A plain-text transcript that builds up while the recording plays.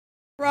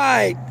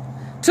Right,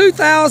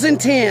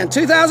 2010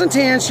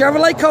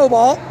 Chevrolet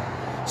Cobalt,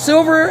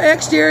 silver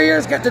exterior.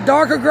 It's got the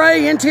darker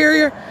gray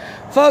interior.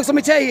 Folks, let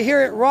me tell you, here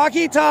at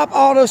Rocky Top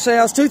Auto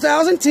Sales,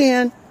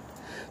 2010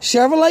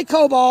 Chevrolet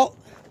Cobalt.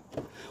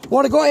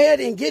 Want to go ahead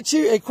and get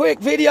you a quick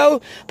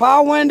video.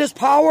 Power windows,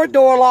 power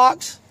door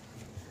locks,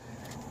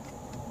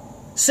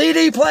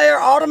 CD player,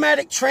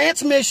 automatic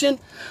transmission,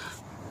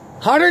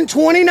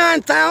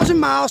 129,000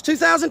 miles,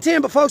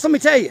 2010. But folks, let me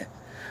tell you,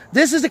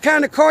 this is the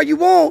kind of car you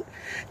want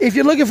if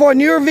you're looking for a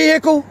newer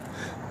vehicle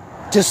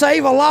to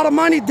save a lot of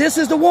money. This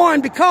is the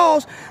one,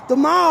 because the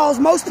miles,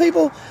 most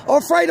people are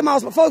afraid of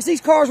miles, but folks,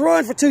 these cars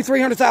run for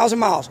 200,000-300,000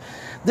 miles.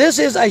 This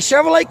is a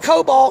Chevrolet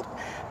Cobalt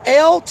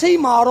LT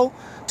model,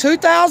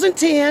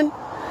 2010.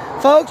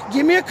 Folks,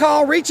 give me a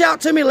call, reach out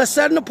to me. Let's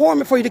set an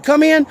appointment for you to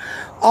come in.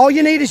 All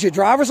you need is your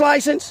driver's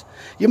license,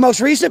 your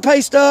most recent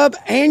pay stub,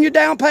 and your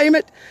down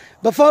payment.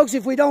 But folks,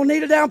 if we don't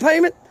need a down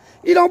payment,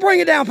 you don't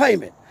bring a down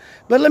payment.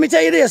 But let me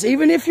tell you this,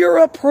 even if you're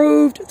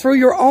approved through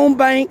your own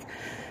bank,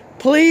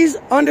 please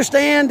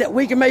understand that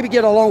we can maybe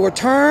get a longer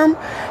term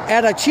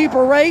at a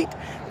cheaper rate,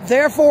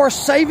 therefore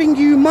saving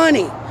you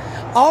money.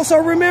 Also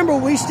remember,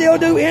 we still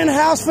do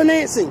in-house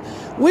financing.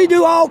 We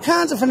do all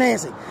kinds of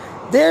financing.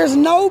 There's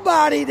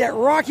nobody that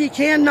Rocky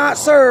cannot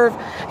serve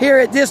here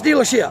at this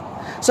dealership.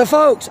 So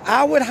folks,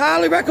 I would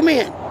highly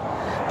recommend,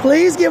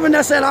 please giving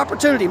us that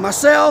opportunity.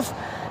 Myself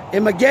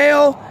and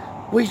Miguel,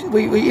 we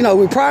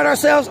pride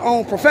ourselves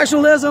on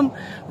professionalism.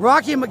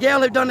 Rocky and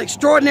Miguel have done an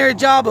extraordinary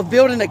job of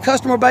building a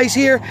customer base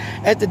here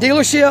at the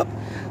dealership.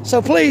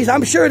 So please,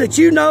 I'm sure that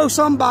you know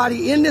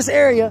somebody in this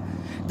area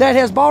that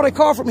has bought a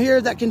car from here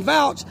that can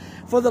vouch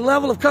for the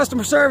level of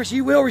customer service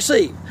you will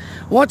receive.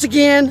 Once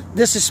again,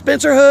 this is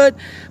Spencer Hood.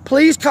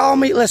 Please call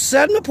me. Let's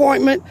set an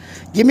appointment.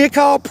 Give me a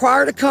call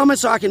prior to coming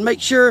so I can make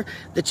sure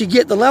that you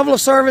get the level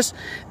of service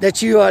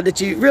that you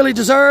really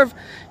deserve.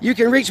 You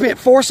can reach me at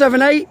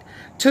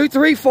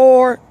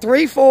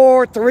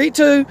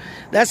 478-234-3432.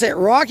 That's at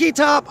Rocky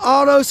Top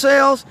Auto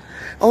Sales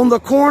on the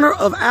corner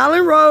of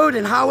Allen Road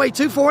and Highway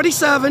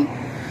 247.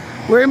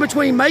 We're in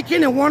between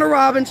Macon and Warner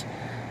Robins.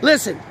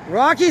 Listen,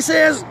 Rocky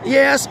says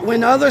yes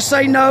when others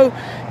say no.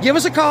 Give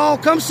us a call.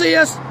 Come see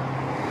us.